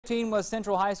2015 was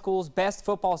Central High School's best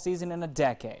football season in a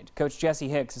decade. Coach Jesse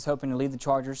Hicks is hoping to lead the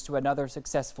Chargers to another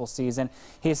successful season.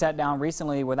 He sat down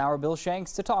recently with our Bill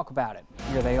Shanks to talk about it.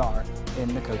 Here they are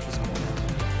in the Coach's Corner.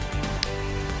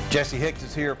 Jesse Hicks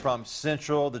is here from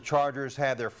Central. The Chargers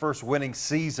had their first winning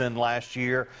season last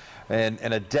year in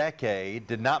a decade.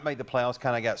 Did not make the playoffs,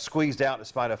 kind of got squeezed out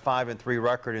despite a 5-3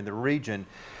 record in the region.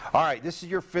 All right, this is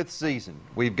your fifth season.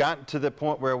 We've gotten to the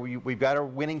point where we've got a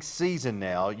winning season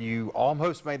now. You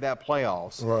almost made that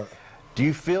playoffs. Right. Do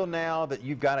you feel now that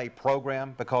you've got a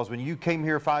program? Because when you came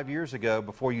here 5 years ago,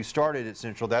 before you started at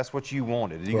Central, that's what you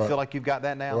wanted. Do you feel like you've got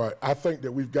that now? Right. I think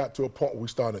that we've got to a point where we're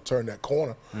starting to turn that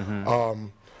corner.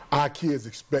 Our kids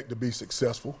expect to be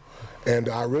successful, and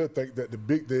I really think that the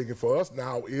big thing for us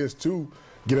now is to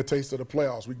get a taste of the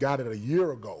playoffs. We got it a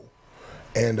year ago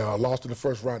and lost in the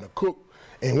first round to Cook,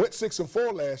 and went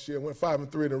 6-4 last year, went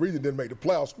 5-3 in the region, didn't make the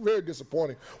playoffs. Very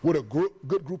disappointing with a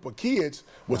good group of kids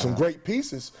with some great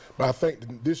pieces, but I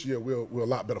think this year we're a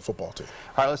lot better football team.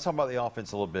 All right, let's talk about the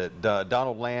offense a little bit.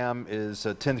 Donald Lamb is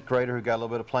a 10th grader who got a little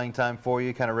bit of playing time for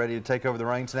you, kind of ready to take over the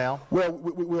reins now? Well,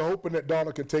 we're hoping that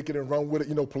Donald can take it and run with it.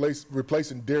 You know,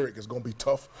 replacing Derek is going to be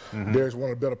tough. Derek's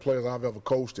one of the better players I've ever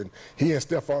coached, and he and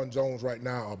Stephon Jones right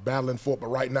now are battling for it, but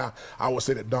right now I would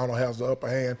say that Donald has the upper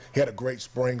hand. He had a great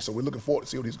spring, so we're looking forward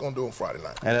to see what he's going to do on Friday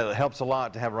night. And it helps a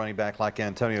lot to have a running back like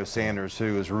Antonio Sanders,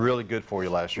 who was really good for you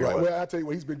last year. Right. Well, I tell you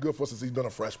what, he's been good for us since he's been a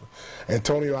freshman.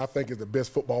 Antonio, I think, is the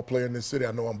best football player in this city.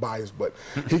 I know I'm biased, but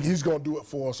he's going to do it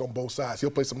for us on both sides. He'll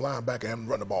play some linebacker and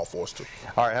run the ball for us, too.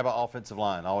 All right, how about offensive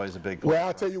line? Always a big point. Well,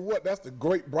 I'll tell you what, that's the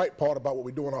great, bright part about what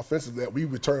we're doing offensively, that we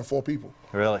return 4 people.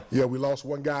 Really? Yeah, we lost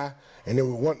one guy, and then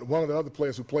one of the other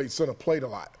players who played center played a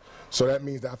lot. So that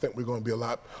means that I think we're going to be a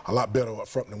lot better up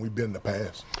front than we've been in the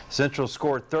past. Central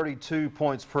scored 32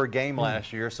 points per game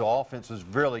last year, so offense was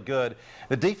really good.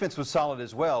 The defense was solid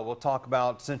as well. We'll talk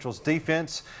about Central's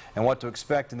defense and what to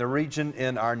expect in the region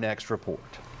in our next report.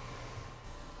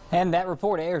 And that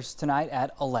report airs tonight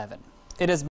at 11. It is